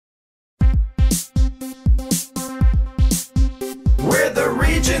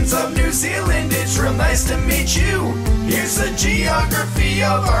regions of New Zealand, it's real nice to meet you. Here's the geography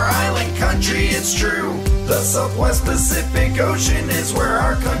of our island country, it's true. The Southwest Pacific Ocean is where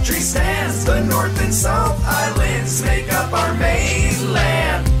our country stands. The North and South Islands make up our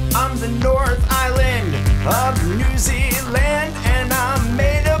mainland. I'm the North Island of New Zealand, and I'm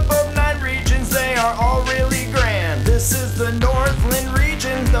made up of 9 regions, they are all really grand. This is the Northland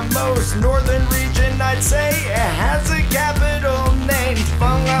region, the most northern region I'd say. It has a capital named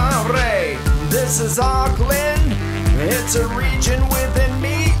Whangarei. This is Auckland, it's a region within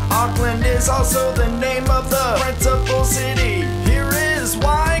me. Auckland is also the name of the principal city. Here is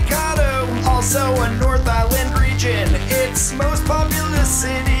Waikato, also a North Island region. Its most populous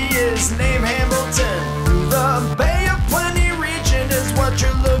city is named Hamilton. The Bay of Plenty region is what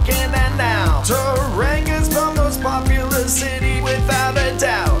you're looking at now. Tauraga's the most populous city without a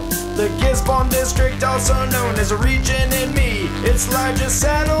doubt. The Gisborne district, also known as a region in me. Its largest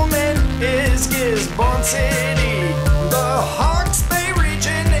settlement is Gisborne City. The Hawke's Bay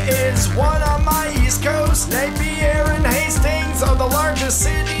region is one on my east coast. Napier and Hastings are the largest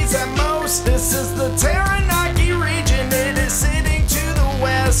cities at most. This is the Taranaki region, it is sitting to the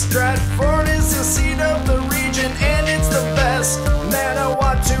west. Stratford is the seat of the region and it's the best.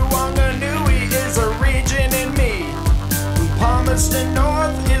 Manawatu-Wanganui is a region in me. Palmerston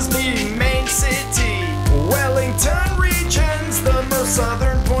North is the main city. Wellington region's the most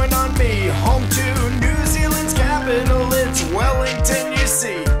southern point on me. Home to New Zealand's capital, it's Wellington, you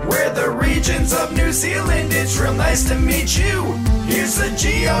see. We're the regions of New Zealand, it's real nice to meet you. Here's the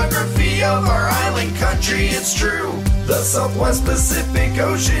geography of our island country, it's true. The Southwest Pacific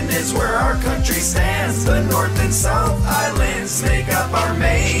Ocean is where our country stands. The North and South Islands make up our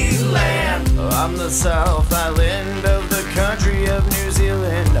mainland. I'm the South Island of the country of New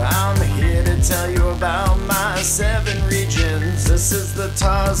Zealand. I'm here to tell you about my 7 regions. This is the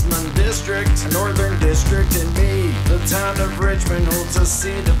Tasman district, Northern district in me. The town of Richmond holds a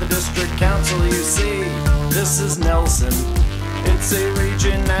seat of the district council, you see. This is Nelson, it's a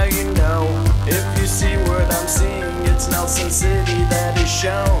region, now you know. If you see what I'm seeing, it's Nelson City that is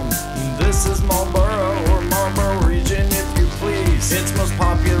shown. This is Marlborough, or Marlborough region if you please. Its most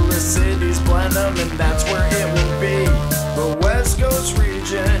populous city's Blenheim, and that's where it will be. The West Coast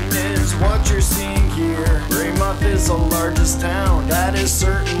region is what you're seeing here. Greymouth is the largest town, that is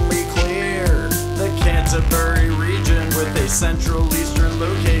certainly clear. The Canterbury region with a central eastern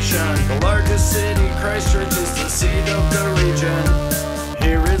location. The largest city, Christchurch, is the seat of the region.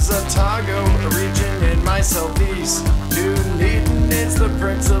 Here is Otago, a region in my southeast. Dunedin is the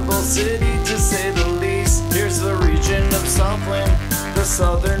principal city, to say the least. Here's the region of Southland, the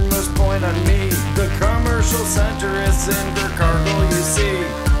southernmost point on me. The commercial center is Invercargill, you see.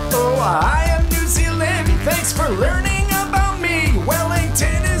 Oh, I am New Zealand, thanks for learning about me.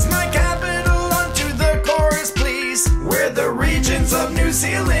 Wellington is my capital, onto the chorus please. We're the regions of New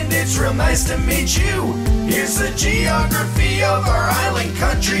Zealand, it's real nice to meet you. Here's the geography of our island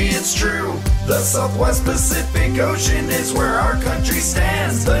country, it's true. The Southwest Pacific Ocean is where our country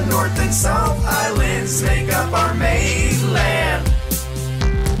stands. The North and South